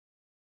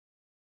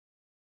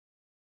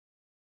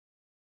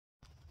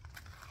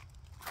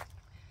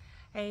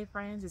Hey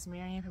friends, it's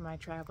Marian from My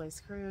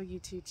Travelers Crew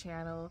YouTube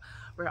channel.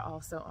 We're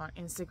also on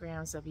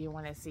Instagram, so if you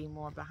want to see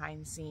more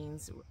behind the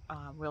scenes,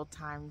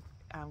 real-time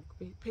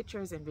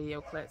pictures and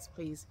video clips,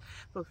 please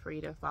feel free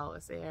to follow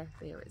us there.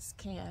 There is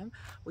Cam.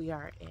 We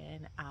are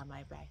in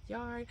my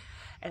backyard,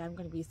 and I'm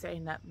going to be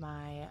setting up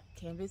my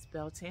canvas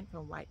bell tent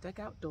from White Duck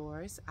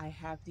Outdoors. I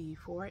have the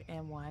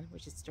 4-in-1,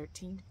 which is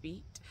 13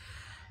 feet.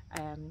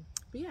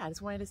 But yeah, I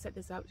just wanted to set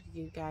this up to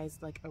give you guys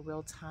like a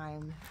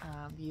real-time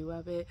view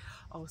of it.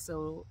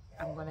 Also,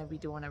 I'm going to be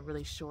doing a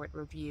really short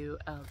review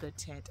of the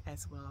tent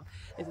as well.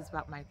 This is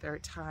about my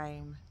third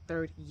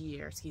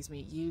year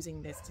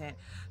using this tent.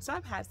 So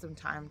I've had some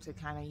time to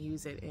kind of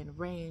use it in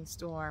rain,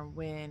 storm,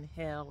 wind,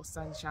 hail,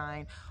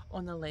 sunshine,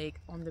 on the lake,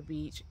 on the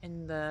beach,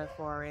 in the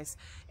forest,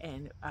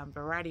 and a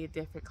variety of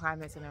different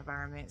climates and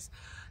environments.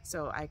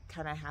 So I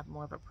kind of have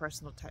more of a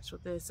personal touch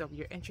with this. So if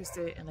you're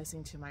interested in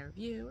listening to my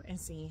review and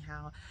seeing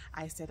how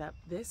I set up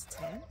this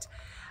tent,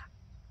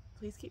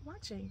 please keep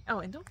watching. Oh,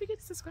 and don't forget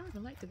to subscribe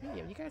and like the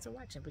video. You guys are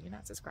watching, but you're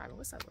not subscribing.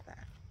 What's up with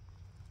that?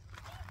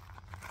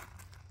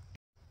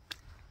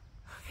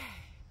 Okay,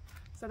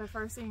 so the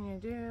first thing you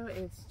do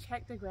is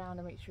check the ground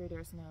to make sure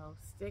there's no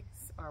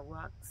sticks or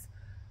rocks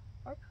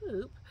or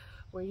poop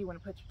where you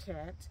want to put your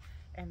tent.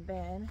 And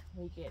then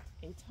we get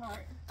a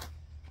tarp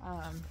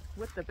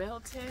with the bell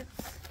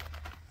tents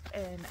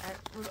and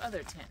with other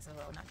tents as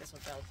well, not just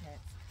with bell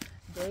tents.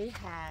 They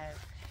have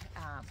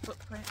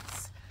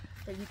footprints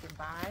that you can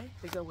buy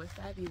to go with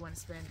that if you want to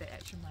spend the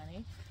extra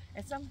money,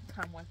 and some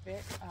come with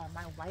it.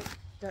 My White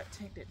Duck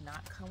tent did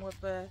not come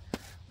with a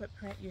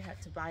footprint. You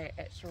had to buy an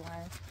extra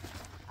one.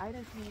 I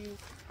just used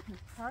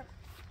tarp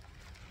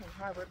from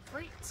Harbor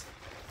Freight.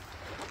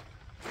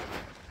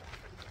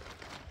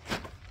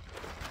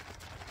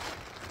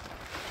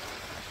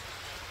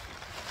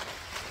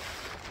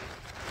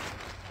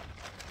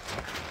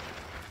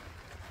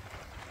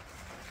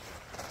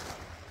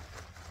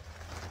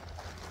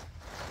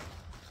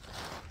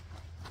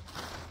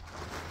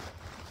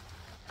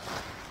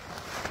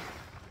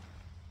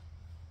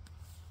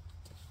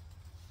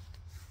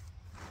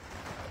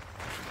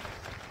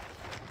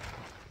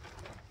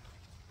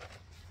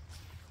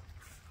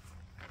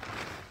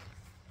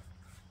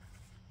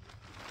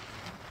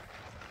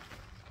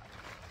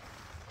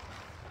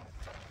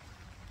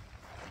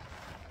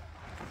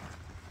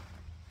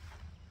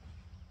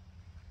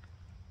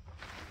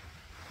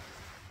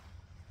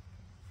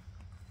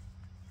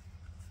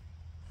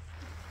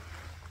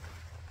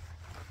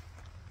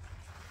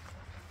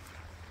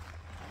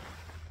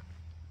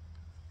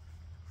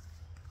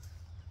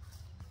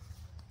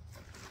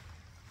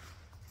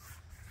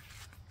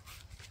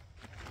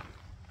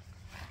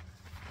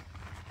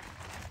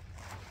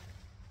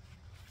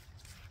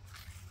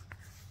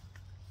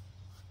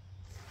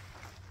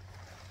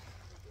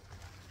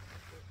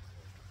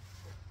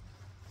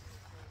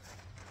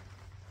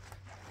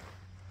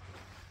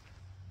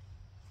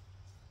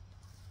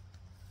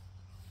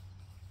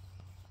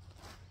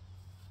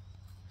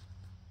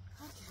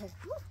 Okay,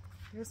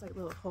 there's like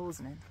little holes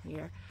in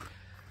here.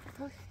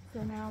 Okay,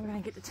 so now we're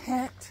gonna get the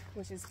tent,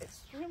 which is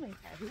extremely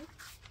heavy.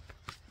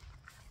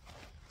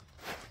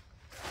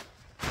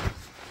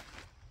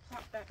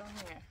 Pop that on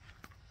here.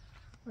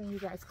 Bring you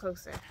guys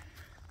closer.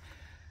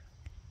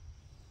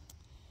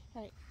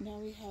 All right, now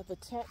we have the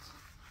tent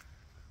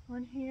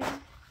on here.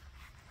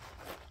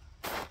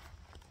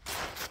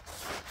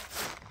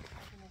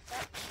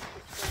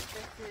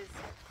 This is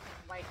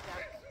White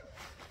Duck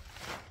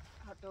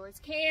Outdoors.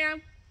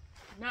 Cam,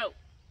 no.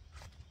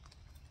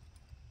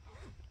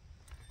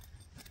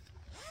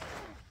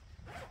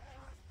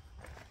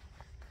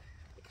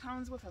 It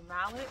comes with a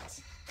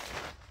mallet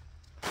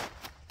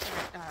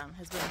that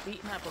has been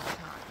beaten up over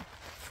time.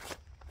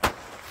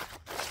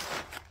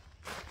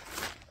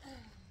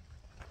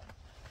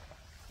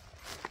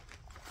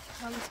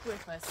 Comes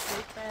with a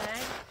sleep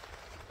bag.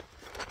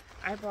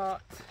 I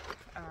bought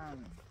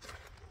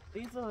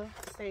these little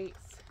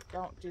stakes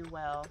don't do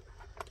well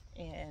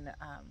in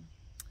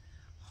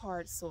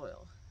hard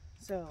soil,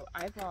 so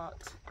I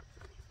bought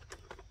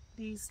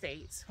these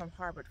stakes from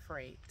Harbor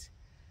Freight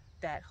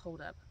that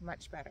hold up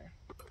much better,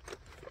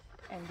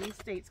 and these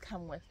stakes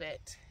come with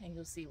it, and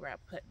you'll see where I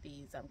put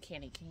these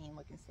candy cane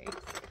looking stakes.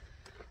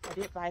 I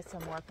did buy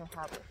some more from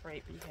Harbor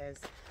Freight because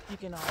you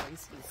can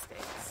always use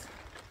stakes.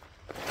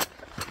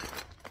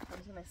 I'm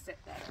just gonna set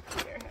that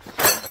up here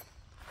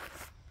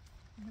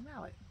in the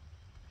mallet.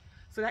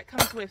 So that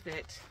comes with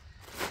it.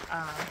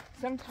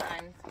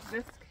 Sometimes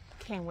this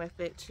came with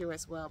it too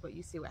as well, but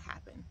you see what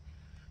happened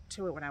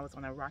to it when I was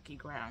on a rocky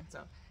ground,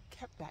 so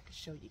kept that to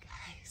show you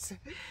guys.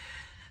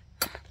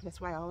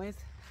 That's why I always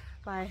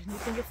buy new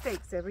finger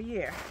steaks every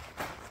year.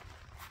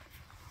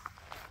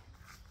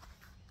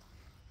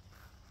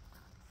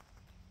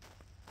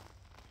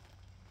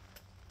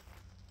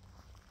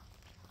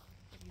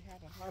 If you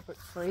have a Harbor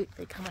Freight,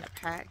 they come in a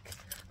pack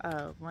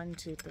of 1,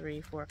 2,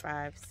 3, 4,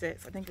 5,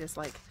 6. I think it's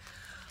like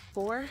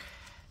 $4,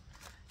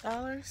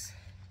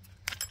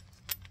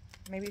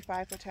 maybe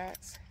 5 for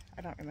tax.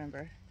 I don't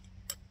remember.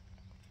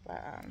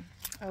 But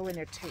oh, and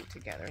they're taped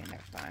together and they're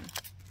fun.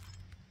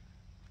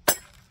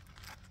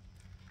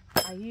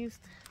 I used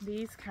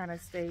these kind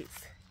of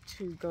stakes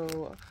to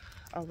go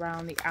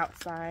around the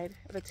outside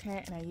of the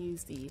tent, and I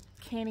used the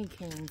candy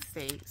cane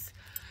stakes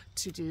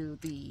to do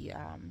the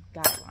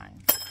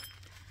guidelines.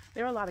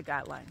 There are a lot of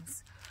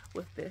guidelines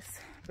with this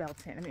bell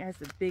tent. I mean, that's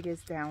the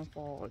biggest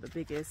downfall, or the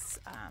biggest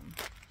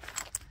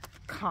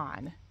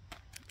con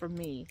for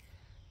me.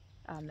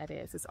 That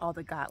is, it's all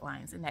the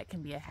guidelines, and that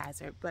can be a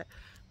hazard, but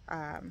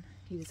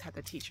you just have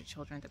to teach your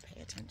children to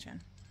pay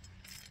attention.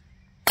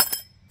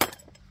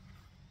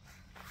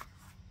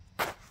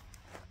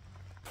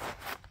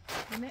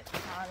 The next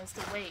con is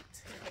the weight.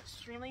 It's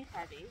extremely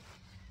heavy,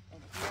 and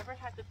if you ever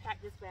have to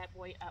pack this bad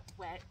boy up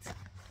wet,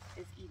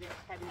 it's even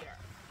heavier.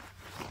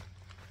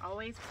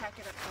 Always pack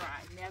it up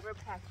dry. Never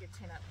pack your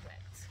tent up wet.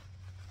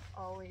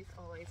 Always,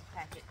 always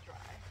pack it dry.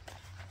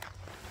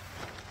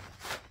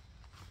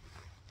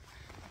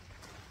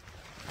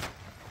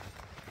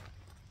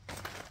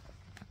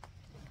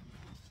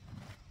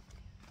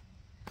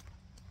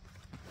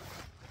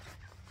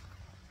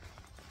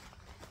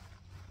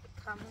 It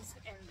comes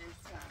in this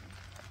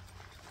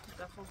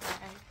duffel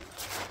bag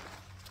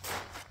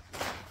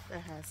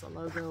that has a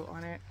logo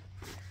on it.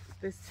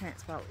 This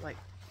tent's about, like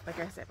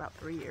I said, about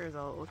 3 years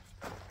old.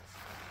 It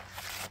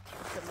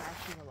could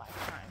last you a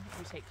lifetime if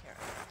you take care of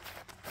it.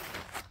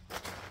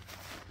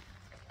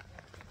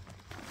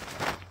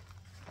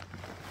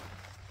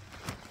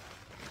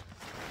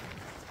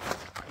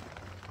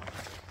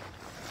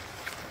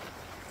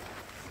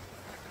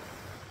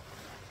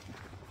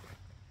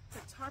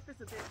 The tarp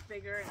is a bit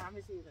bigger, and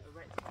obviously the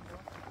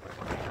rectangle.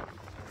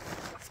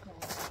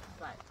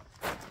 But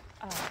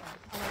I like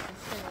to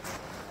say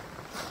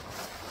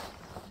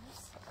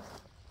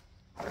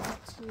I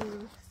want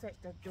to set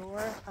the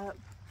door up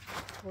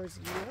towards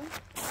you.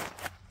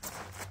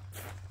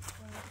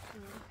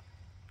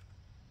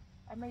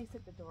 I may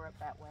set the door up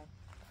that way,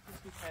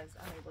 just because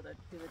I'm able to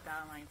do the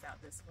guidelines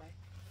out this way.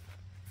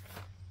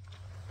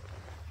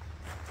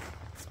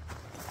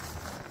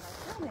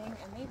 When I'm filming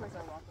and neighbors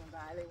are walking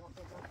by, they won't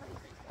think I'm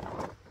crazy.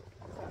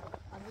 So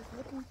I'm just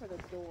looking for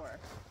the door,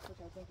 which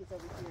I think is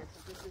over here. So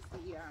this is the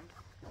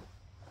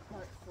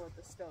part for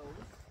the stove.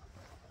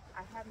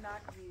 I have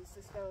not used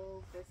the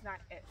stove. It's not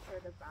extra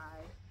to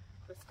buy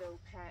the stove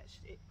patch.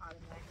 It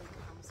automatically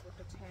comes with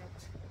the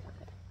tent.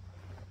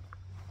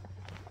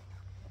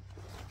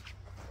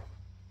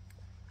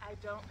 I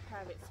don't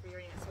have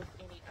experience with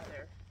any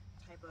other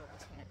type of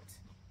tent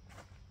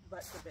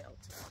but the bell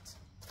tent.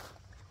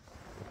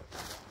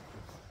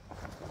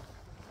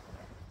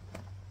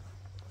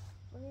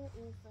 Where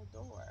is the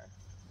door?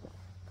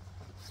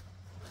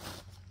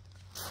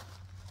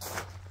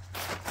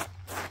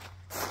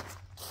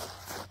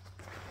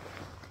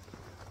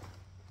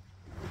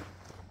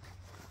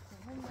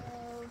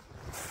 Hello.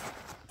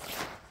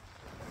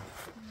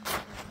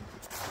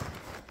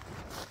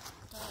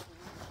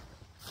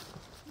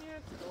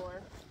 Here's the door.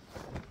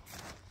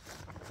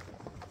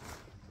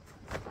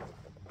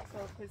 So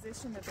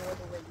position the door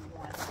the way you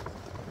want.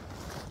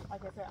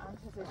 Like I said, I'm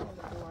positioning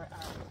the door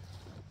out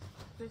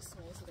this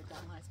way so the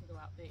guidelines can go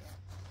out there.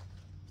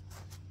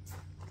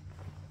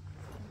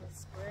 And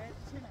just spread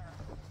the tent out.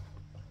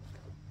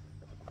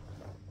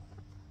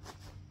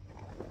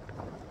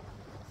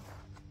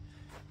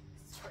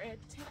 Spread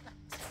the tent out.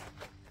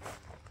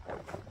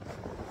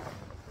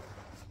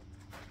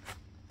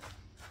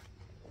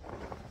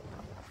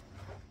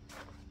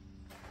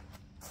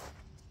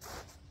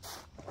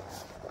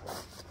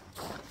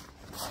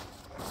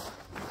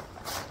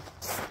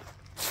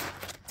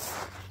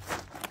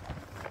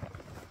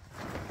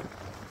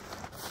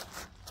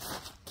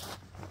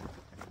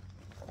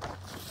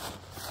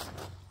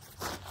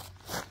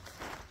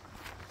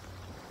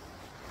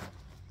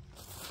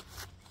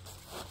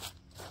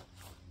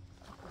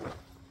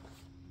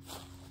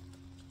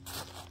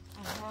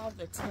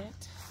 The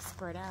tent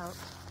spread out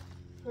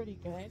pretty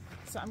good,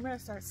 so I'm going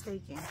to start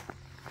staking.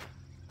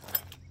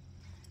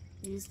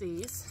 Use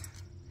these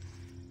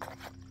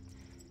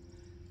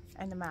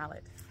and the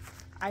mallet.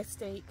 I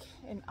stake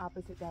in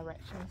opposite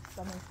directions,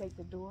 so I'm going to stake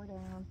the door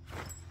down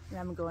and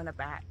I'm going to go in the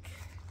back,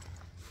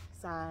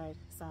 sides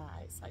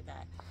like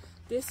that.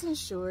 This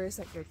ensures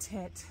that your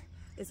tent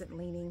isn't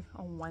leaning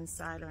on one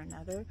side or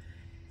another.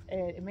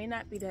 And it may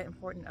not be that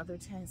important in other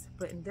tents,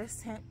 but in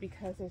this tent,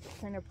 because there's a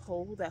center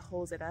pole that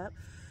holds it up,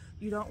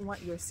 you don't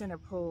want your center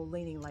pole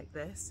leaning like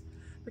this,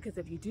 because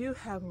if you do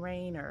have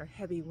rain or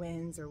heavy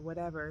winds or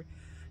whatever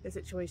the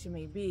situation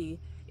may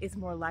be, it's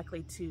more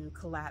likely to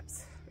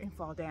collapse and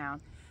fall down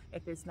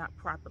if it's not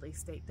properly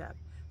staked up.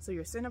 So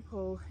your center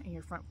pole and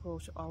your front pole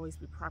should always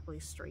be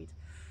properly straight.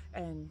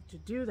 And to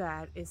do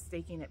that is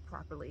staking it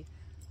properly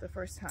the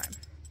first time,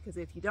 because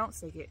if you don't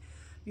stake it,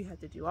 you have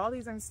to do all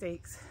these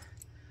unstakes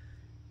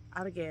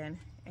out again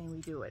and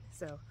redo it.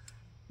 So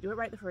do it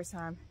right the first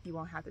time, you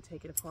won't have to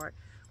take it apart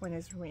when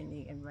it's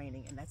windy and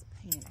raining, and that's a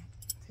pain in the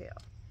tail.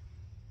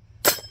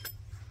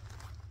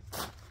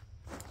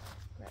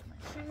 Grab my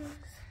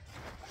shoes.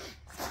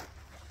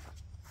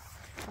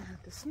 I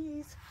have to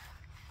sneeze.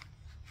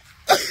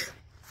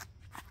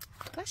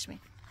 Flush me.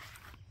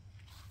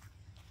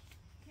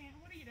 Ken,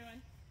 what are you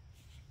doing?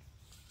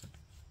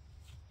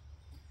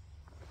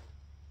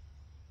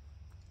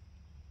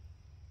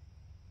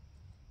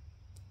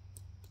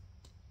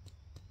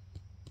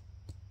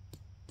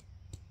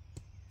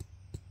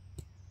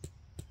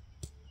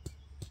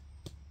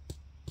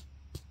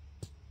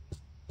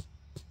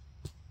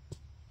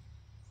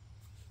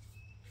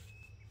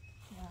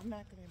 I'm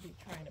not going to be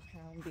trying to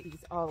pound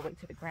these all the way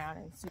to the ground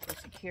and super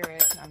secure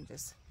it. I'm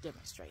just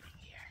demonstrating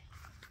here.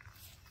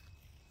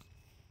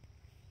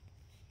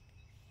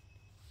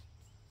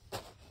 Now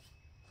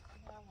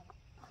I'm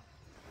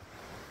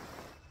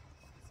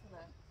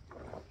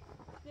going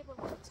to give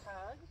a little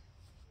tug.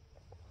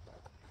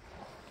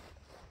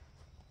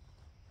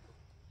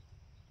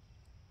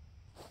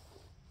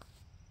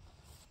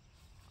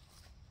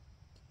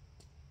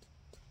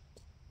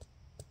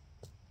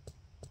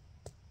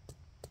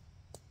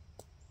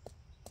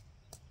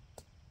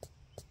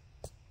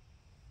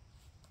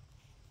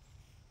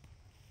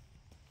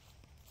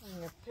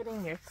 When you're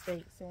putting your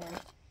stakes in,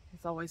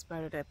 it's always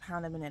better to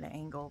pound them in at an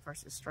angle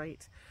versus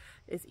straight.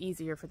 It's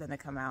easier for them to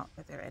come out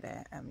if they're at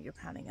a, you're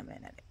pounding them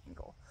in at an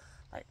angle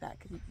like that,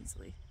 because you can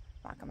easily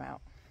knock them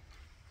out.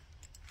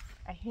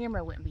 A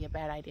hammer wouldn't be a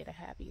bad idea to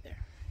have either,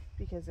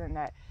 because then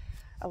that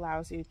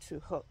allows you to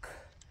hook.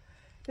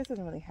 This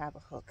doesn't really have a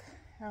hook.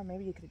 Oh,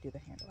 maybe you could do the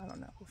handle. I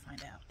don't know. We'll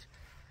find out.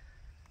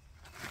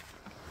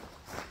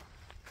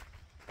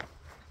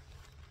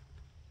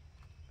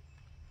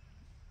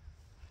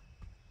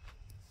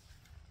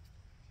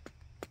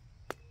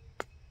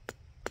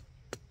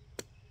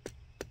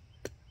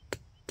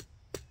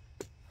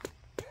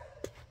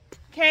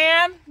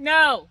 Cam,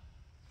 no.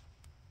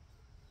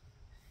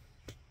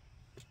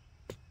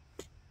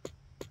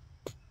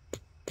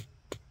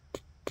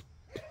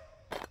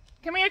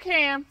 Come here,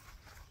 Cam.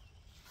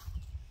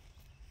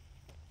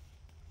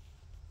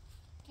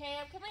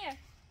 Cam, come here.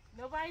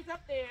 Nobody's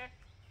up there.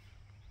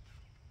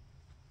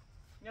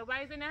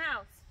 Nobody's in the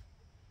house.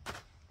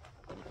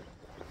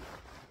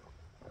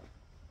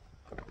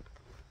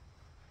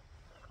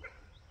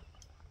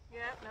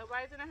 Yep,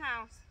 nobody's in the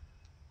house.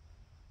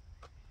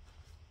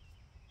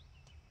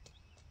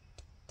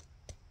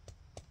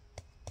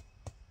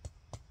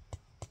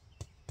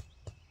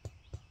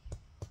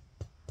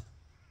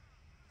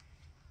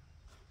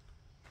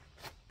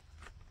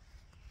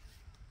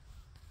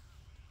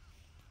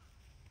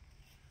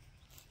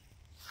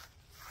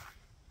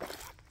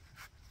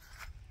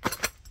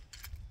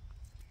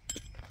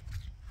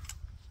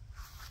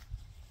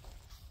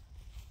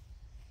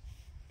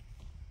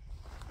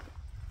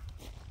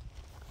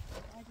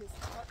 Just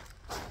tuck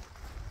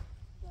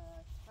the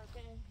tarp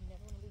in. You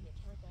never want to leave your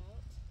tarp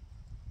out.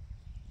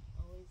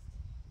 Always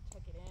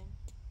tuck it in.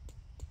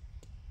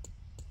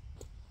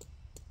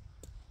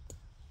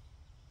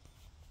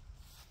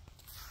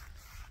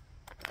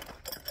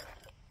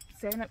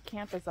 Setting up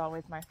camp is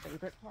always my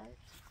favorite part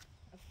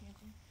of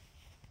camping.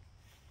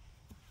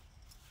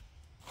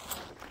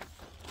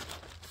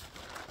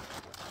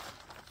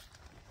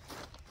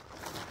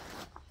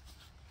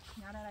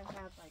 Now that I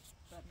have like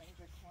the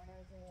major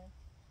corners in,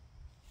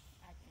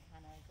 I can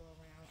kind of go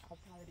around. I'll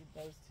probably do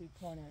those two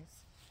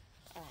corners,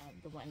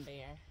 the one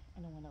there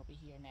and the one over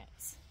here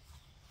next.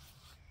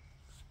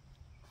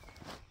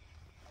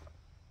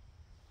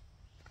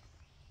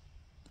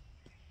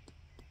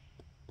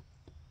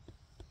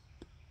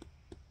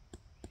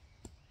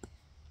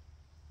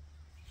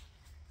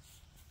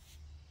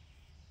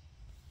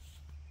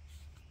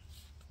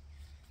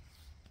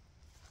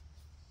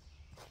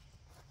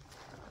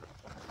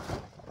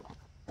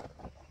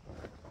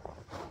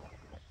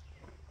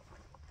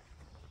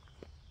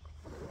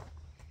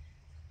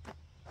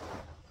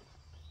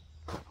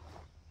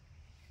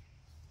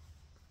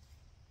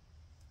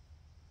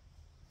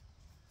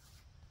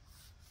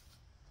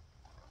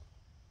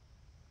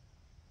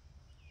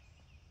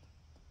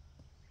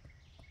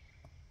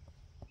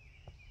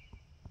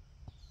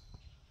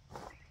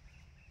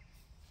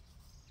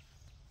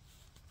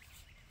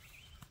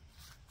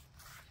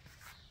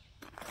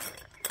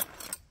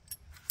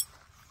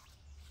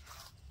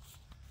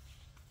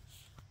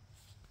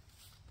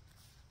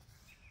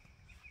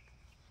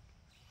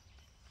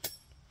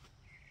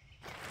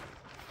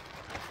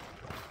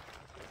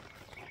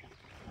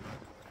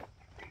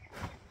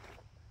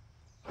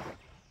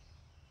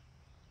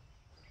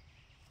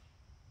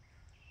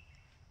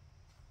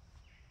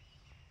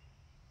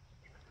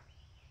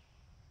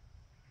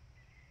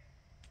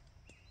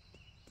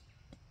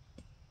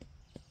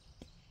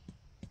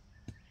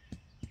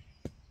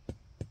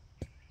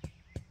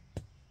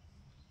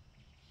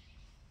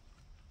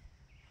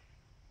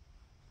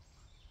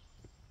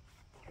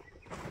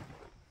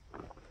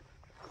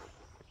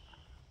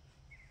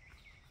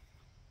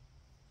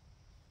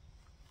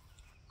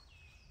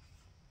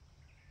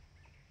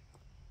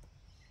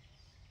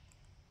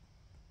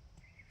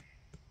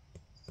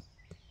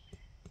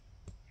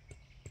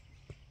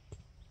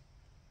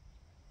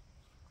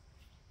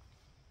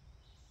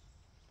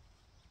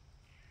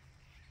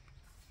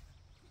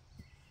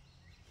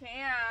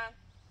 Cam,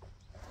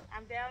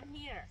 I'm down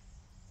here.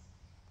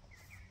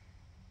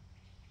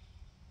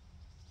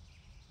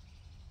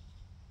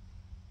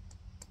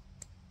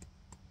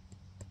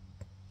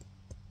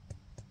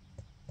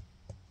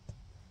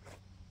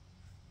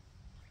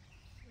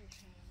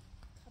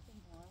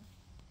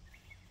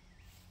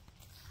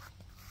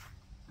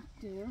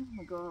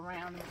 We'll go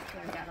around and make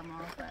sure I got them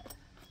all, but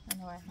I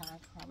know I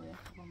have probably a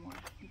couple more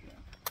to go.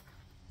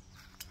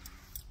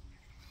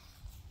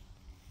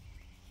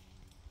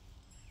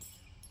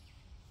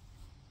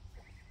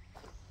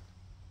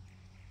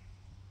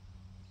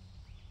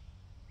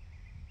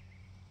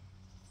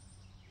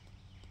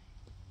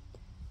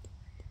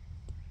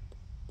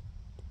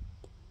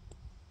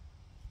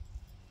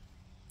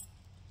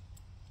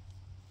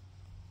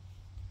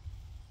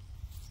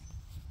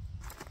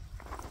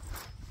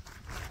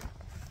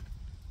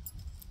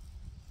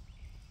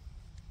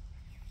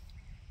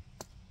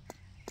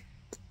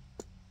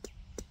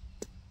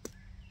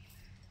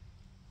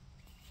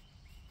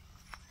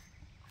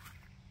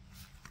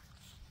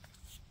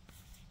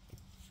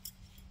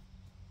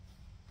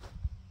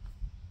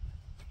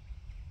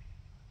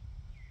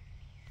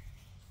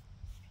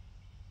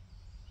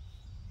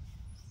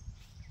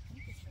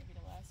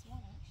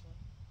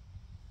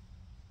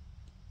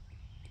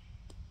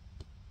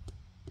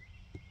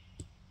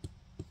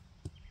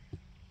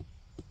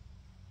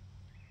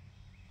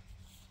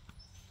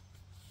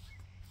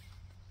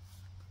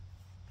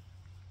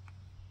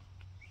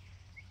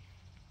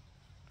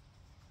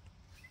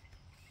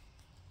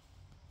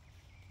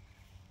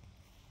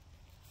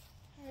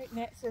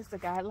 next is the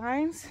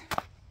guidelines.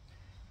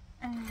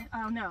 And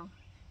oh no,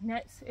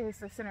 next is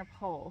the center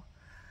pole.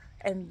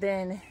 And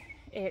then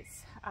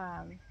it's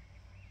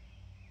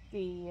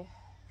the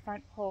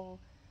front pole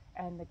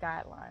and the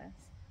guidelines.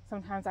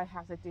 Sometimes I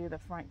have to do the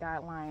front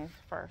guidelines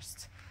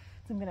first.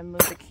 So I'm gonna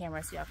move the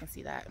camera so y'all can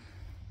see that.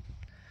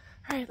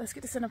 All right, let's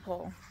get the center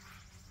pole.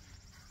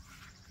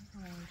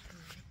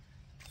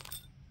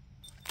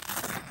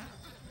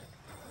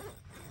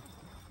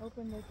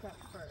 Open this up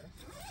first.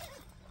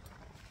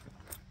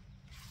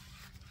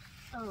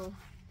 Oh,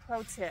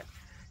 pro tip,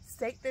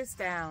 stake this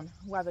down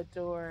while the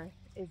door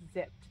is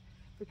zipped.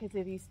 Because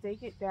if you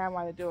stake it down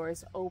while the door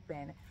is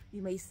open,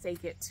 you may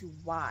stake it too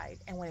wide.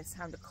 And when it's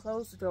time to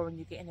close the door when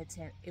you get in the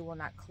tent, it will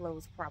not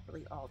close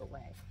properly all the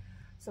way.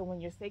 So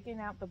when you're staking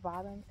out the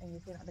bottom and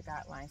you're staking out the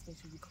guidelines, make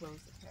sure you close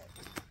the tent.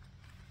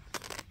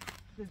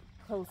 Just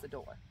close the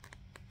door.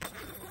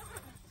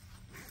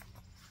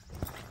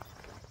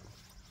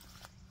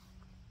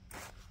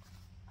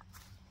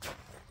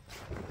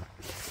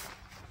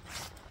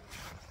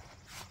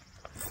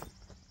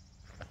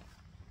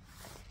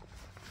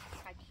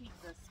 I keep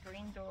the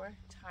screen door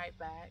tied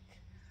back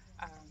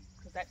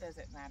because that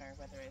doesn't matter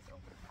whether it's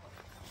open or closed.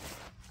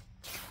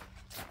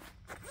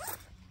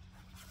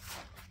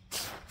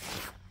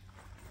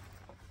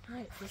 All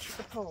right, let's get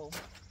the pole.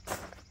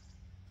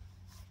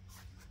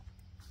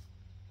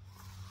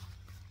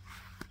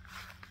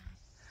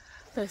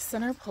 The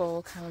center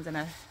pole comes in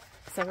a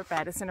separate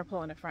bag. The center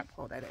pole and the front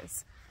pole, that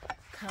is,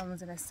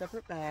 comes in a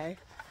separate bag.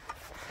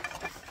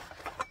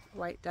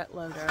 White duck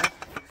logo.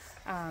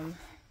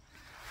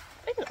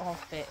 They could all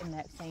fit in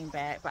that same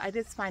bag, but I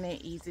just find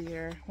it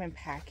easier when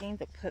packing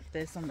to put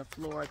this on the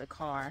floor of the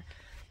car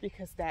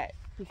because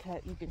you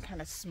can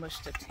kind of smush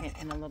the tent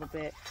in a little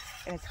bit,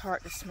 and it's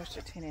hard to smush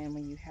the tent in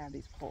when you have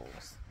these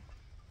poles.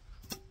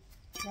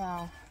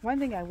 Now, one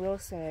thing I will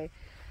say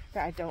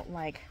that I don't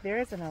like, there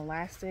is an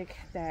elastic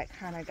that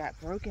kind of got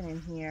broken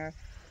in here,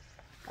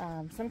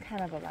 some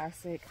kind of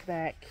elastic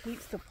that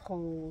keeps the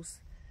poles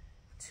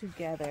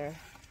together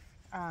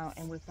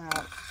and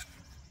without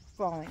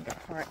falling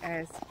apart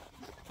as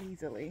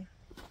easily.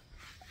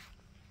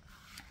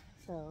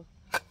 So,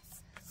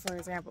 for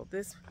example,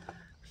 this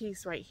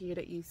piece right here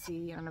that you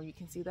see, I don't know if you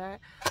can see that,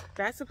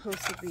 that's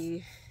supposed to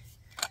be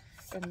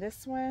in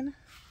this one,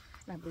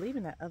 and I believe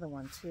in that other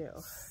one too.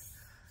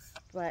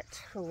 But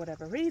for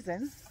whatever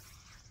reason,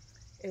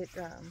 it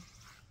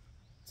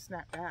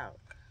snapped out.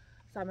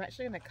 So I'm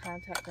actually going to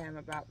contact them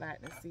about that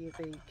and see if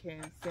they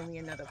can send me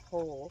another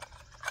pole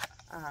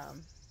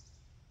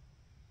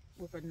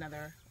with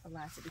another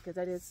elastic, because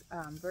that is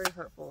very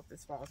hurtful if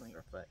this falls on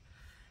your foot.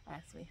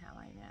 Ask me how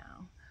I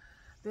know.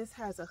 This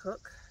has a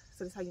hook,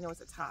 so this is how you know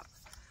it's a top.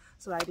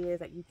 So the idea is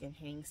that you can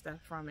hang stuff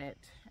from it,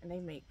 and they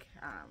make,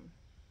 I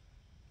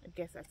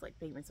guess that's like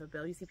famous or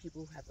bill. You see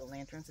people who have the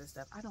lanterns and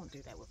stuff. I don't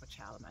do that with a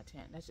child in my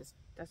tent. That's just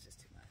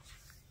too much.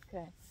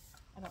 Okay,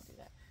 I don't do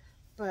that.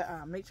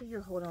 But make sure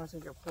you're holding on to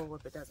your pole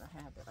if it doesn't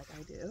have it, like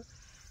I do.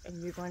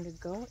 And you're going to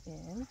go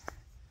in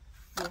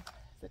with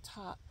the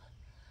top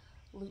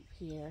loop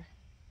here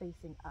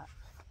facing up.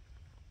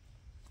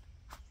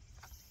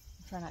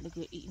 Try not to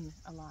get eaten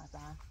alive by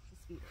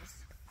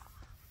mosquitoes.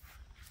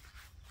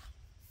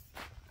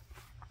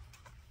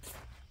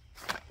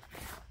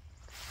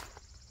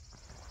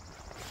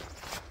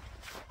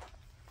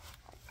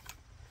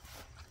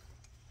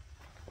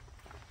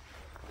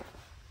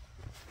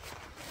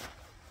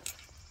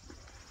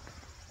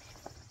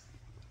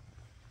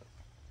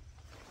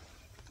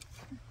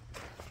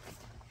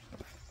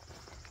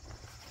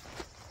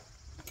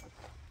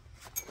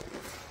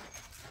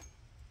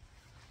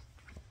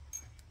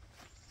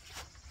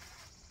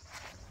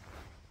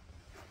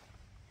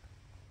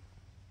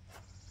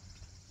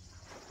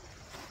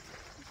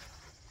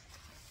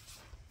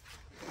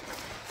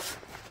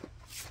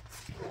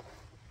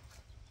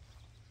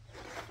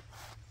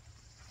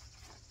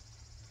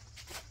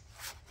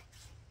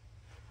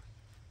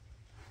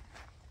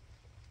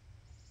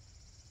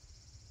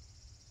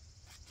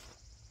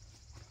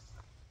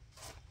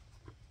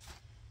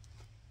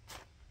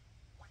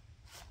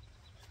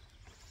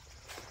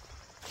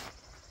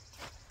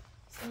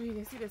 So you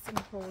can see the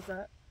center poles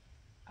up.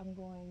 I'm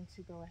going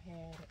to go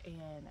ahead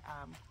and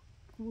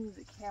move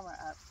the camera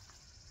up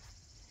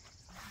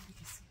so you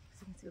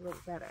can see a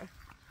little better.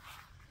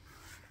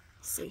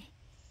 Let's see,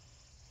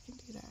 I can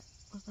do that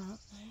about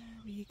there.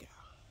 We go.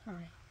 All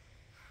right,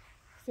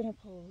 center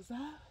poles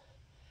up,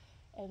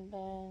 and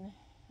then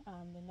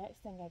the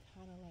next thing I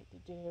kind of like to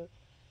do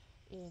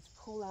is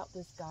pull out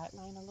this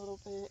guideline a little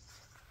bit.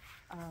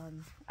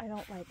 I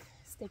don't like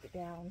stick it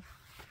down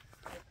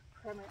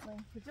permanently,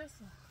 but just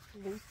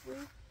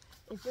loosely.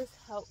 It just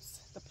helps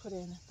to put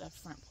in the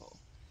front pole.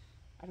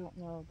 I don't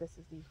know if this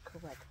is the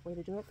correct way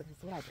to do it, but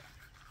it's what I do.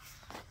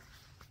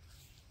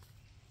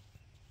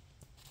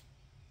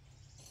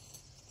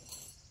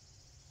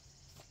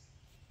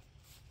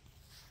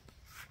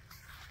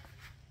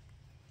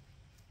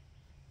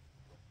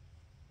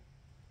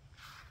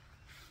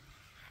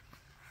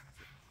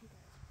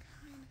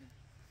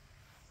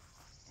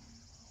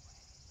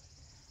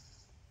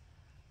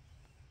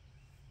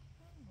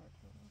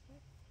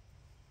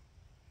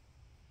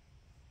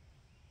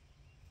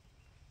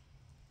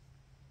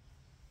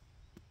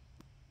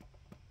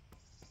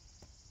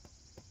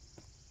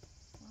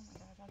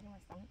 my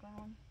stomach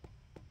growling?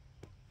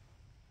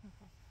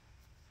 Okay.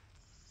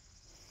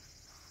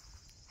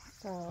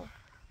 So,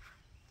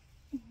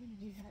 I'm going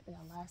to do that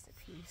elastic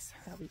piece.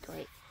 That'll be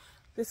great.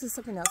 This is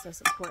something else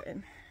that's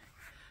important.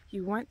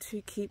 You want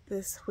to keep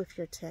this with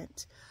your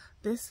tent.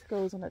 This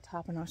goes on the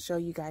top, and I'll show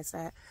you guys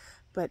that.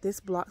 But this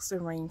blocks the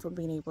rain from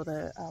being able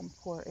to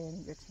pour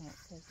in your tent.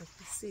 Because if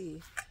you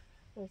see,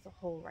 there's a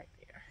hole right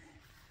there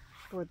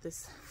for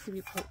this to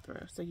be poked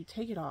through. So you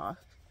take it off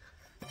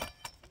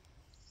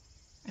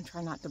and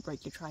try not to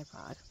break your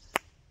tripod.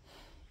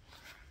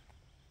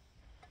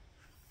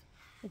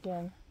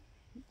 Again,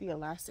 the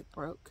elastic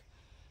broke.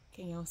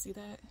 Can y'all see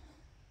that?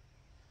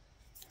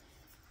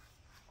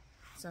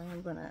 So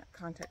I'm gonna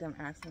contact them,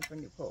 ask them for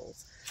new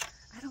poles.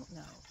 I don't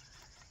know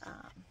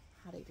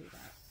how they do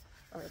that,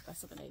 or if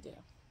that's something they do,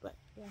 but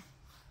yeah.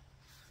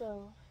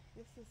 So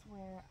this is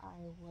where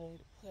I would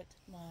put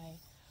my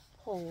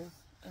poles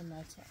in my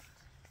tent.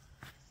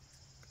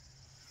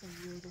 So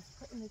you're just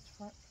putting this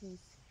front piece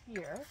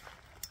here.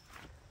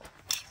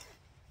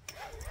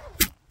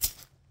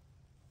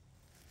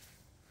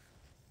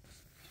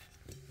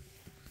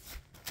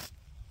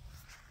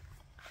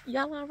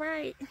 Y'all all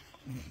right?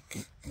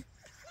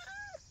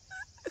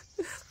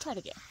 Try it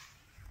again.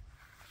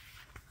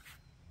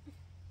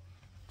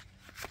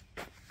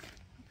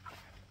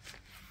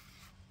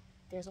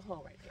 There's a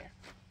hole right there.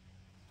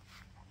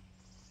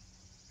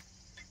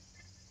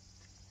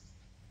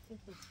 This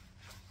is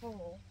a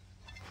hole.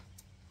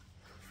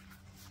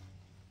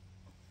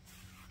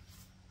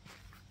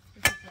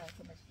 This is why it's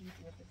so much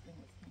easier if this thing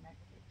was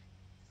connected.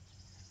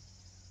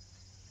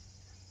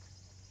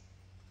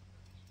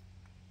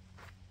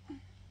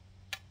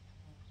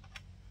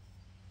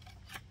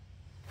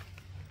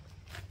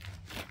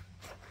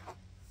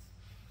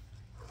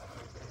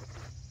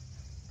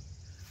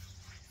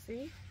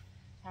 See?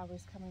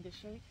 Tower's coming to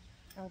shape.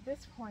 Now at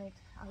this point,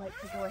 I like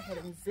to go ahead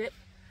and zip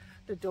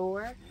the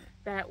door.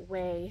 That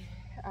way,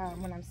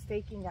 when I'm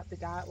staking up the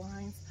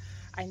guidelines,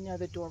 I know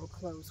the door will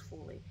close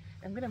fully.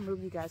 I'm gonna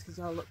move you guys because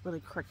y'all look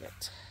really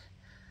crooked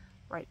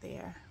right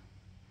there.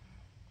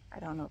 I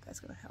don't know if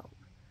that's gonna help.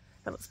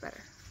 That looks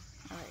better.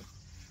 All right,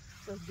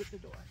 so zip the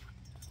door.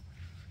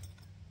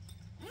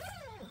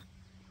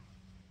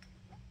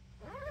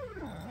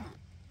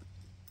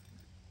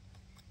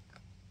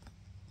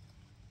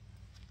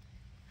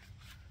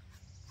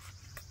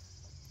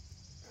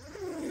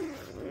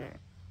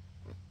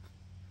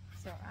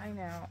 So I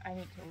know I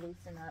need to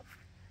loosen up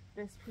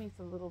this piece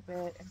a little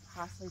bit and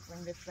possibly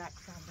bring this back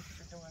down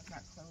because the door is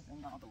not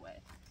closing all the way.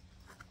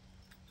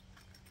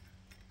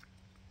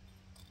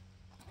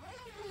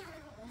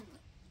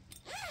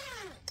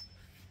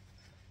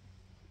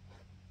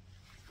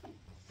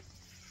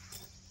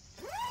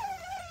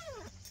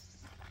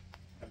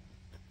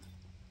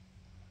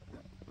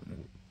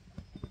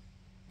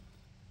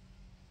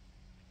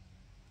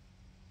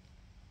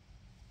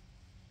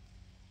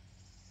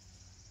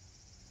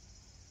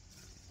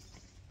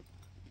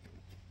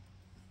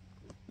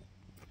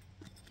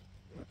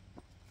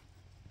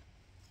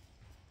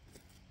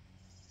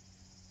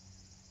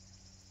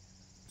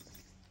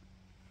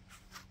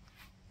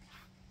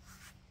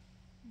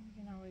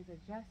 You can always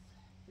adjust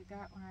the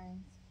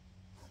guidelines.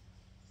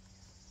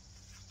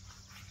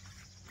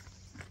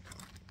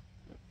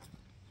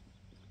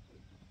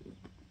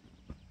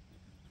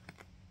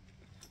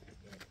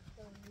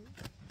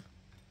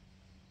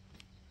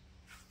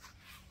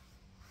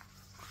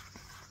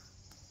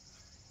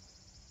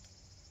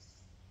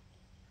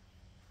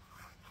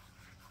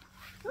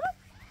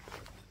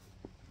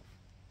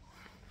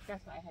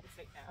 That's why I had to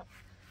sit down.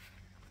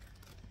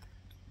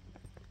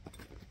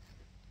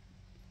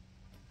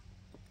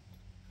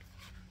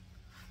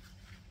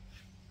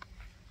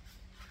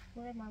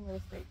 Where did my little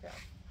stake go?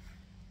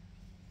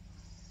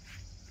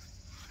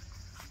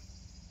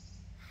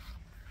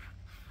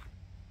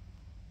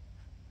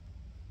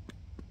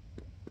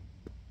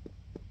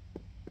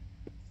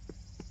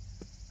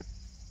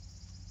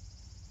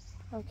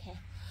 Okay,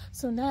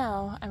 so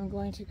now I'm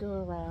going to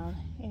go around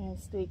and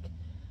stake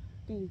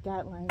these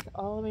guidelines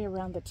all the way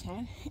around the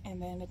tent,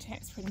 and then the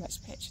tent's pretty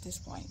much pitched at this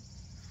point.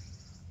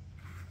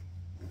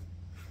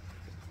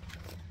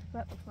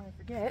 But before I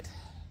forget,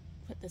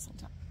 put this on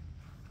top.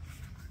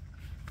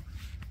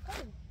 Oh,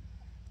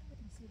 I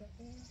can see that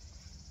there.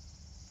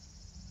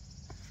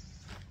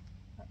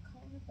 That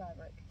colored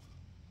fabric.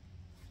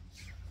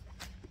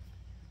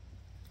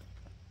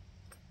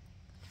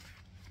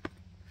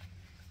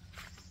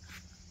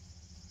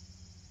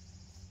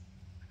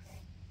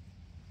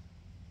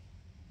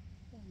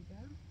 There we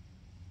go.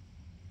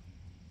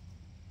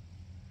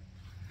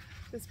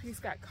 This piece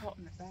got caught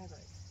in the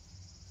fabric.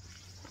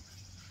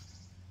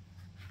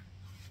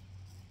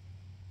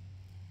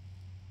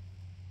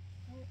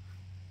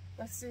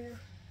 Let's do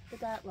the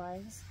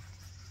guidelines.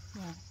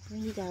 Yeah,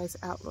 bring you guys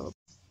out a little.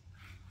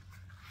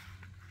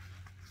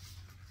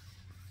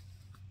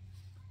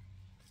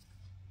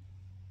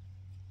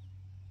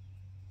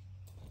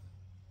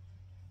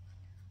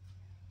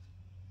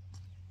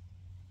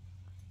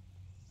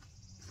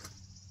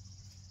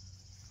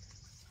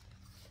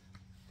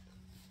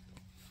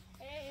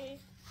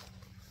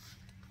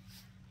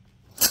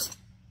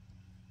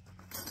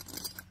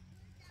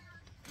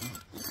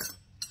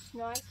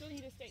 No, I still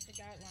need to state the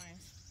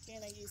guidelines.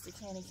 Again, I use the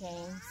candy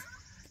canes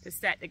to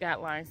stack the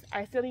guidelines.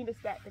 I still need to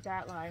stack the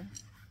guidelines.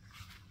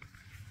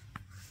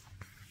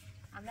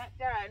 I'm not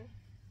done.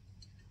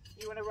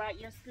 You want to ride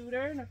your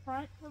scooter in the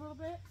front for a little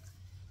bit?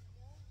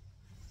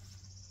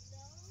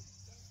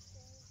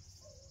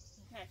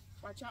 Okay,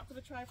 watch out for the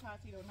tripod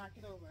so you don't knock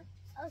it over.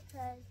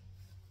 Okay.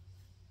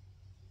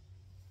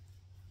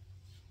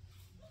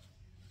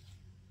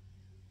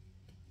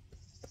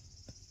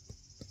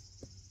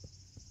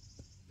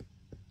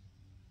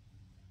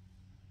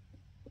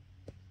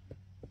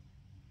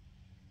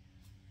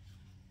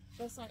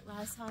 Just like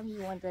last time,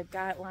 you want the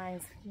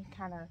guidelines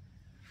kind of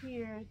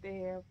here,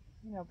 there,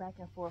 you know, back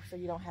and forth so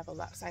you don't have a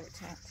lopsided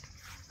tent.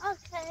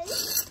 Okay.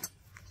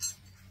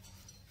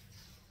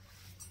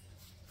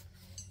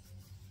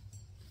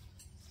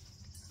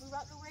 Move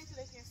out the way so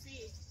they can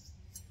see.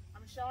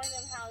 I'm showing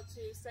them how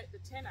to set the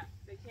tent up.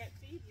 They can't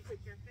see if you put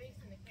your face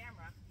in the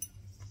camera.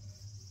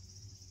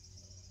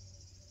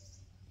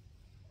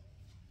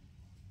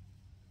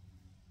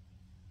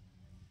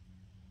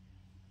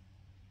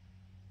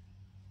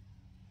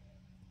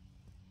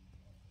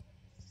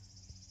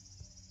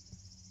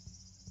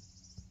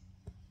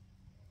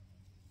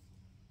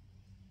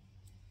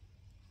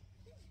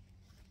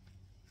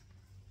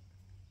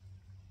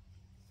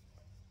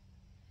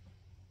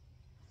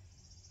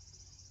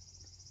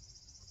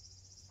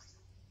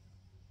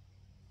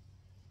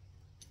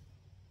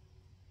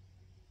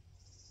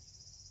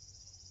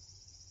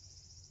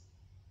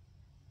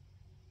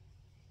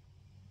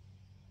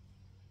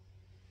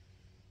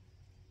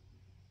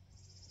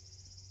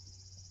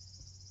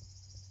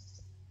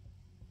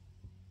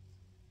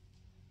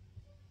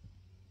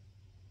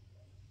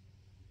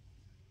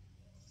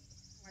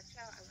 Watch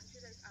out. I want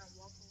you to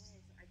walk away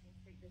so I can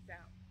take this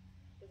out.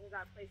 This is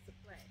our place to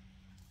play.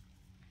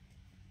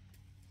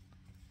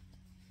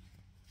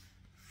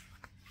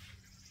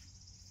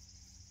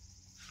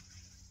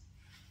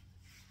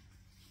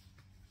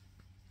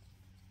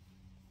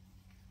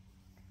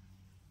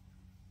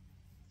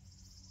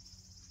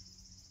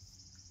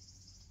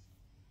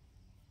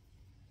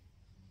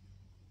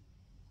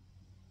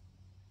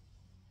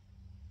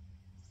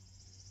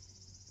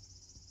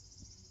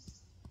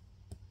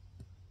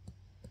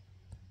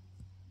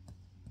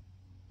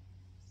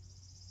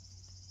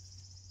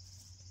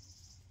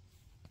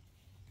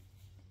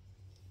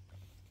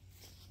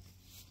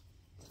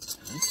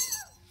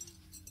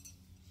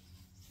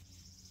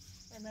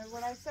 Remember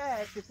what I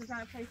said, this is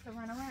not a place to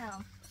run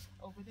around.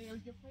 Over there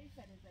is your place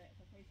that is at.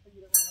 It's a place for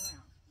you to run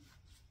around.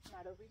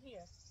 Not over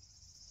here.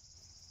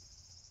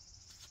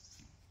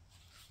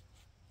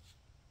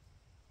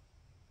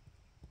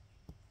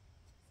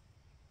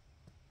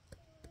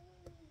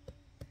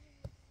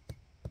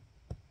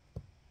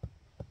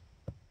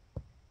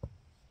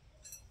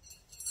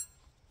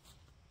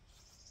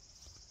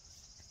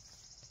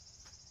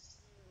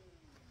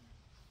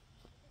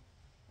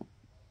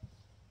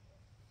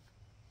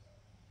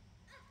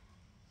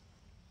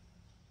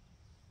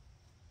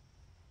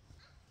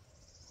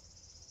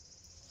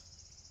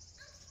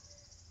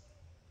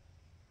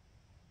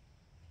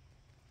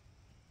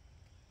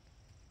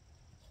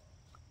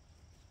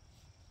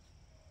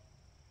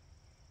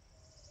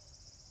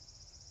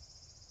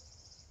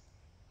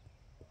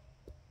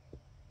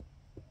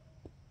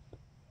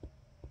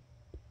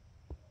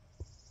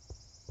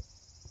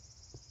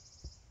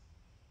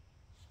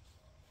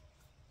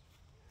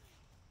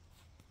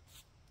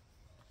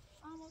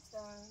 Almost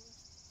done.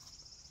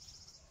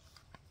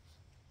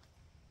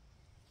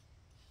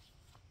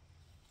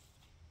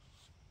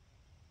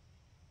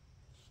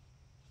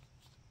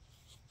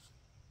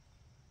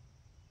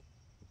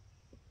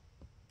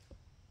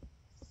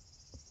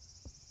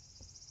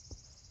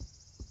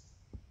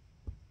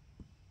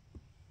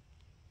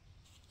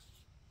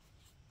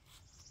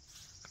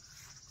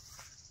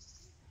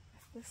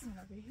 This one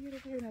over here to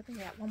do, and I think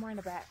I got one more in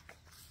the back.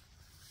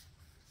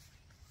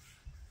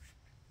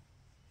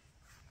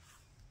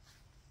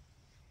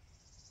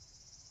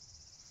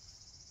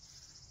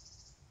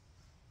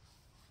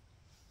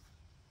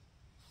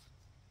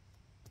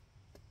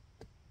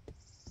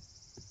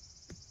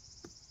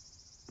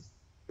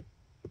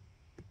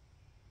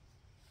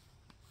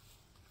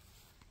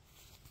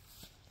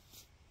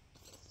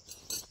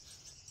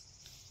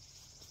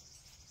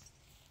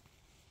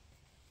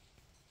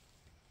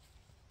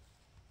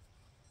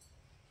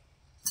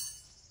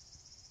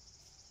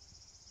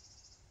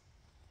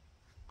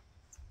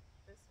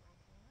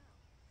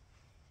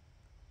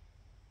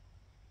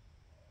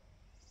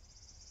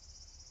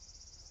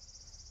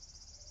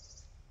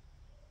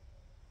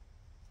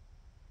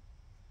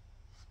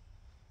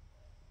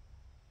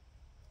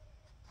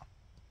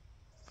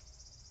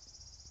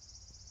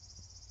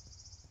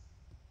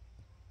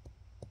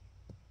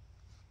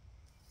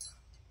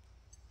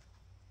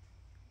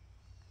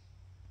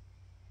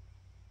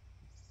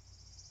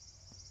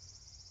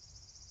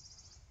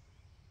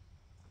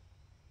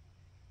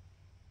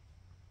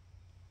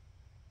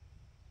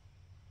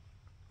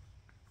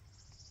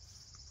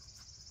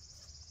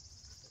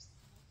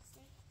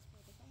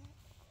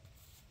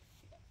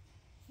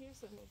 here's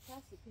some little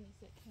plastic pieces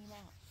that came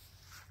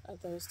out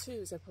of those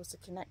tubes. They're supposed to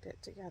connect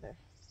it together.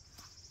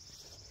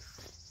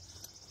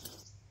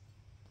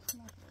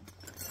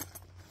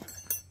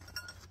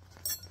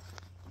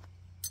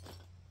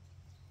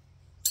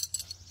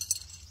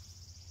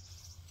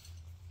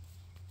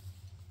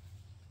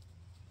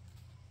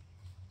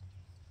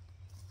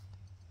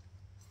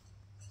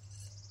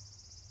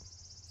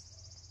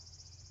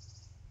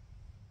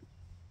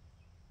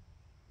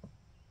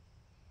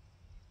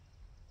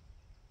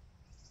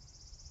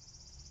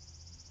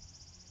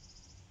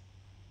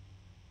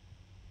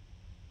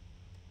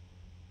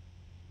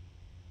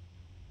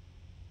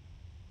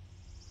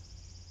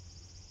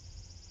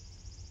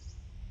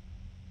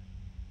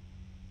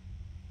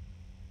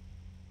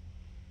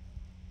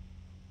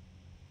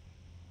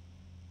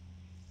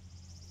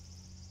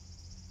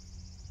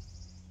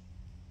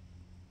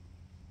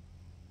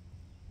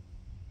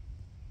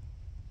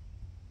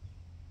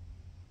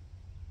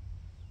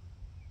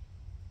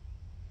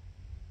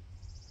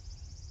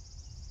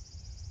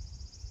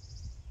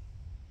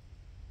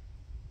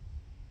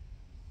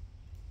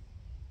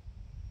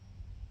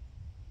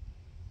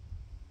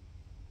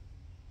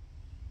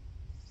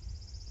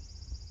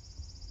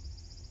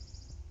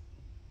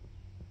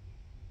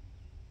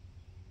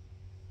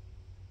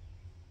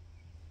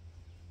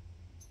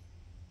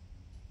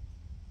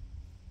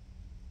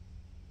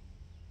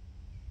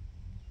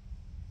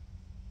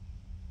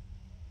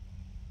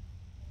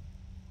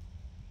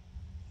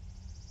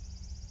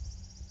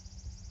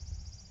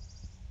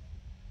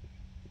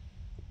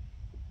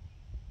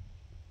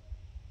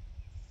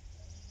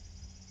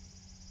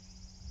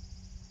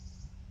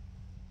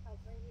 I'll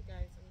bring you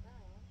guys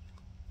around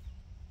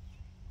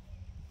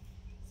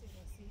so you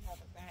can see how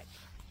the back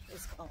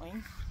is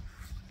going.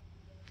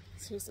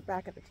 So here's the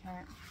back of the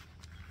tent.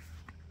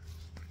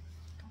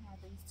 I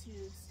have these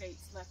 2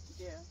 states left to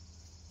do.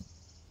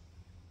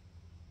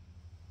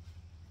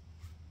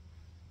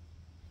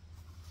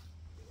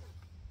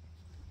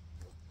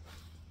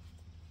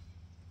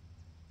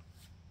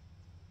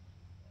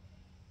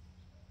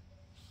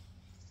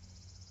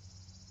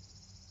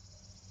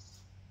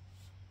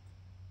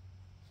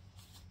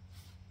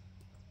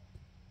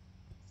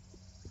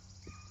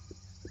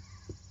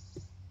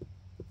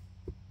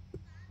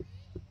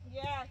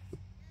 Yes.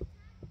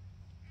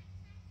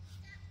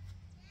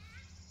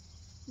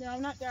 No,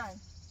 I'm not done.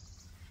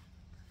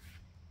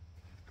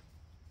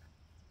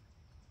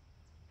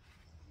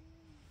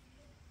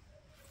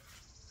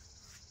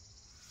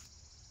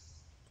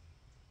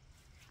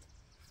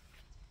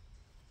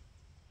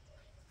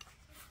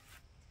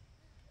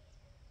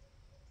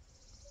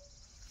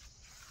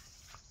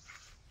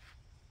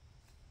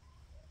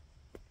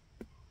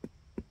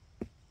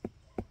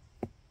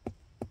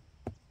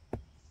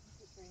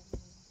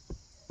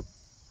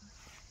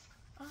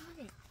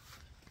 Alright,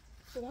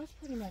 so that's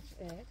pretty much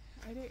it.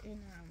 I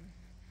didn't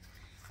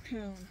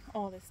pound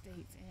all the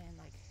states in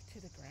like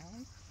to the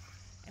ground,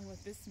 and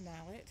with this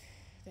mallet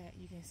that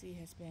you can see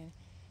has been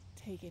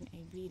taking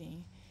a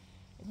beating,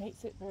 it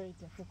makes it very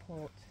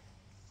difficult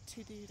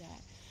to do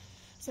that.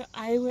 So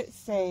I would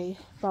say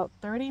about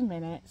 30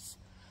 minutes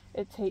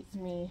it takes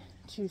me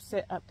to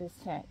set up this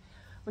tent,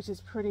 which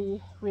is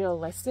pretty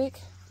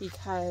realistic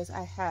because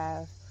I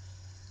have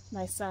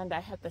my son that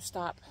I have to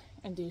stop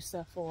and do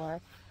stuff for,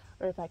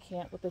 or if I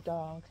can't with the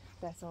dog,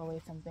 that's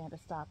always something to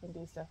stop and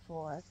do stuff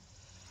for.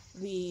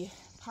 The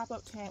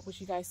pop-up tent, which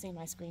you guys see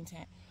my screen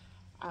tent,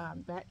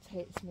 that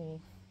takes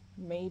me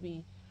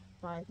maybe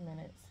 5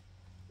 minutes,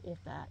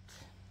 if that.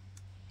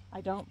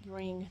 I don't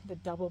bring the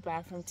double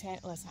bathroom tent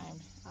unless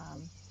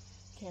I'm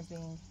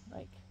camping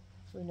like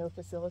with no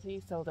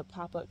facility, so the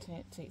pop-up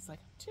tent takes like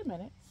 2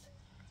 minutes.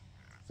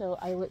 So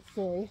I would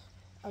say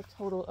a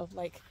total of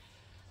like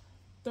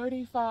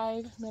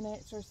 35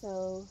 minutes or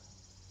so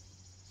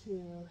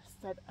to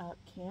set up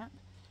camp.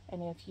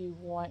 And if you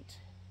want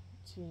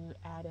to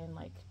add in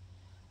like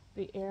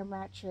the air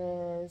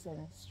mattress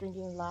and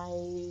stringing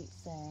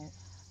lights and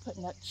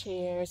putting up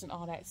chairs and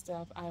all that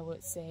stuff, I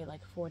would say like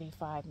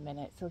 45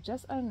 minutes. So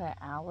just under an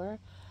hour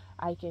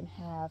I can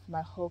have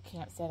my whole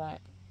camp set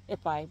up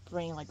if I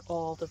bring like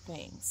all the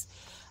things.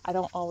 I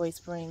don't always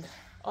bring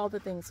all the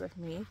things with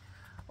me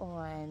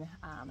on,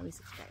 let me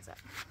set you guys up.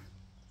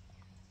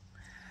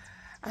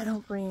 I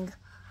don't bring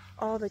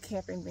all the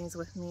camping things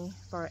with me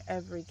for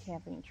every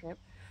camping trip,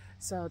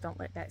 so don't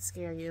let that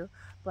scare you.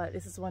 But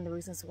this is one of the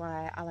reasons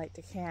why I like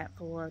to camp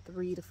for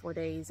 3 to 4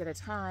 days at a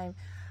time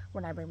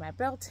when I bring my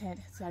bell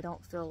tent, so I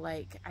don't feel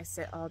like I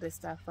set all this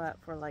stuff up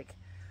for like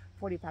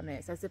 45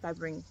 minutes, as if I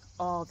bring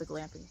all the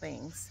glamping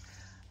things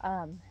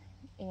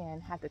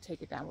and have to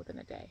take it down within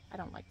a day. I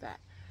don't like that.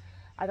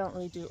 I don't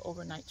really do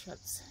overnight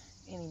trips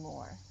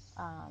anymore.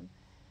 I'm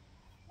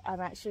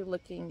actually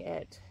looking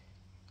at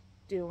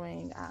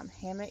doing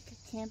hammock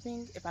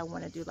camping if I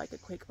want to do like a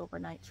quick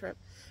overnight trip,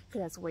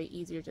 because that's way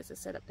easier just to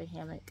set up the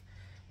hammock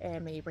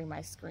and maybe bring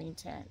my screen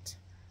tent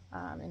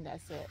and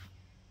that's it.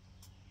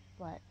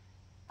 But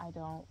I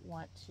don't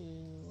want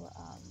to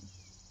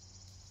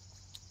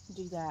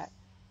do that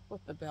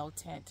with the bell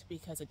tent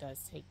because it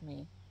does take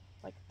me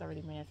like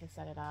 30 minutes to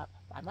set it up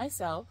by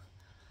myself,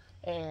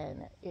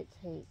 and it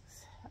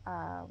takes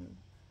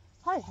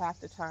probably half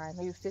the time,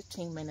 maybe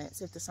 15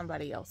 minutes if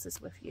somebody else is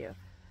with you.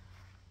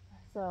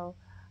 So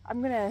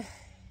I'm gonna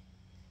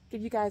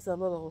give you guys a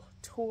little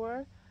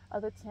tour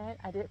of the tent.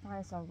 I did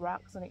find some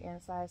rocks on the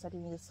inside, so I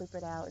didn't need to sleep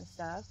it out and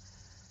stuff.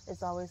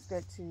 It's always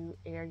good to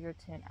air your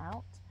tent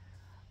out.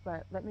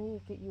 But let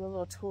me get you a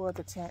little tour of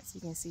the tent so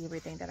you can see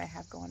everything that I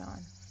have going on.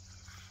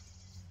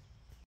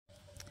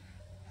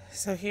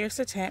 So here's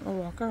the tent. We'll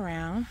walk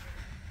around.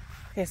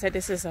 Like I said,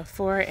 this is a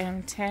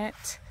 4M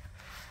tent.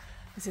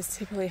 This is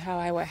typically how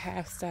I would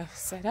have stuff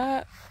set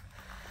up.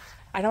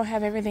 I don't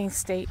have everything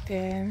staked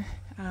in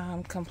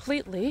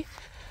completely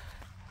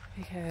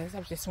because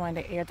I just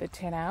wanted to air the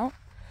tent out.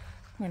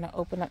 I'm going to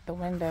open up the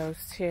windows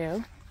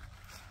too.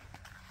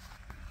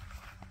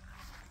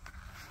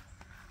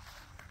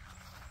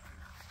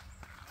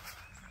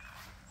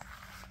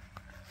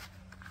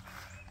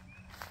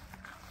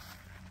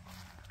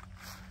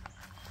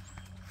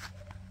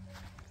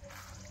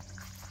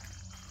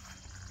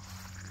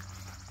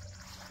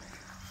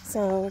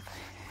 So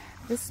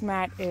this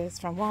mat is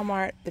from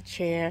Walmart. The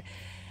chair,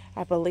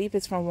 I believe,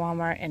 is from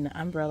Walmart, and the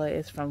umbrella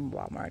is from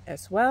Walmart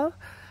as well.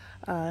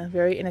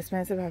 Very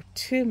inexpensive. I have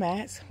two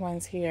mats.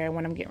 One's here,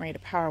 one I'm getting ready to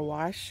power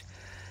wash.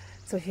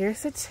 So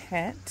here's the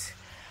tent.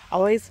 I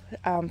always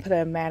put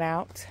a mat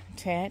out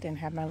tent and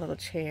have my little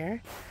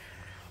chair.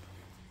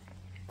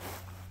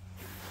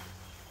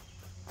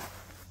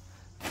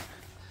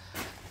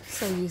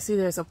 So you see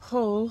there's a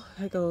pole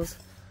that goes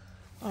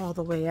all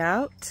the way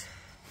out.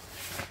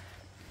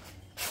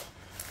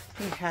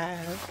 We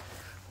have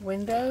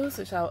windows,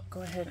 which I'll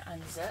go ahead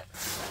and unzip.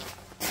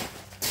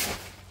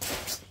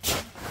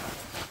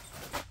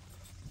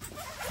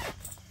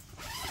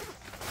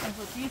 And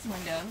with these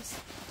windows,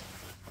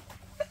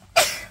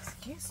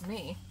 excuse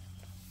me,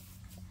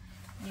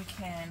 you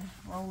can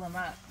roll them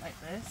up like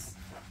this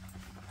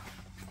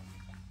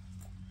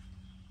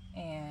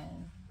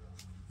and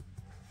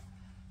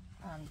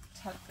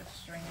tuck the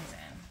strings in.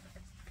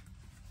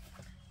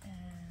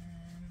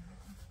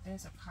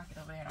 There's a pocket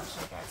over there, and I'll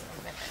show you guys in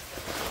a minute.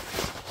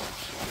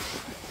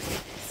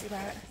 See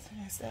that? So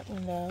there's that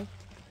window.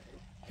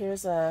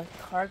 Here's a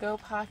cargo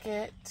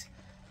pocket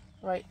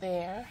right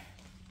there.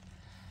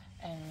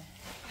 And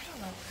I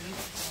don't know if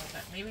these are,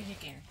 but maybe you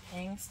can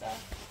hang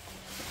stuff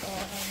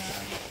on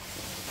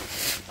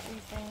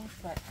these things.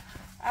 But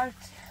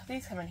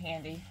these come in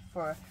handy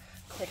for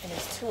quick, and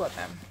there's two of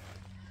them.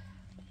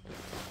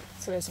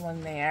 So there's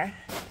one there.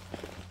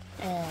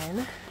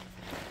 And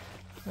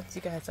lift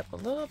you guys up a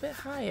little bit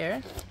higher,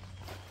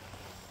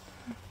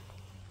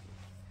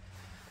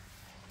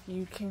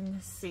 you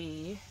can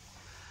see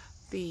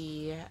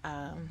the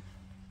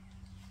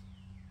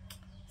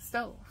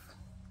stove,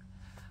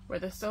 where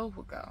the stove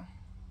will go.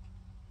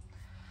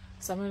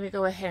 So I'm going to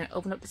go ahead and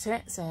open up the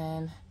tents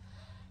and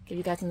give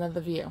you guys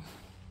another view.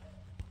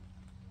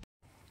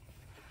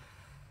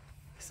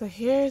 So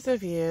here's a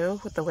view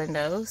with the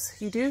windows.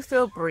 You do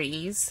feel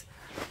breeze,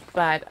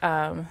 but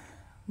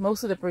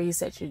most of the breeze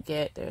that you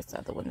get, there's the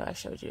other window I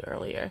showed you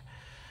earlier.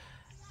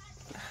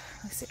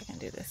 Let's see if I can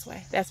do it this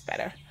way. That's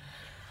better.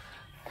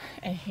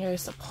 And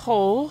here's the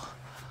pole.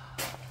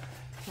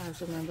 I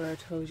just remember I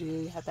told you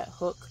you have that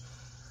hook.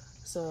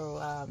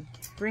 So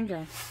bring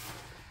a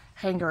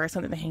hanger or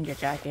something to hang your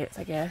jackets,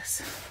 I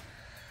guess.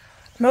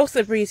 Most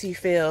of the breeze you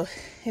feel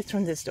is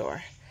from this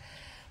door,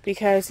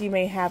 because you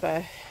may have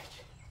a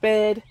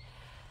bed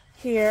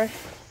here.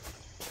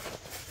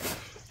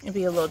 It'd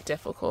be a little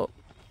difficult.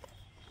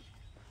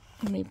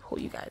 Let me pull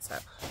you guys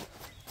up.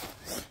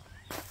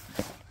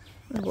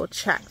 We'll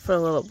chat for a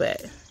little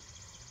bit.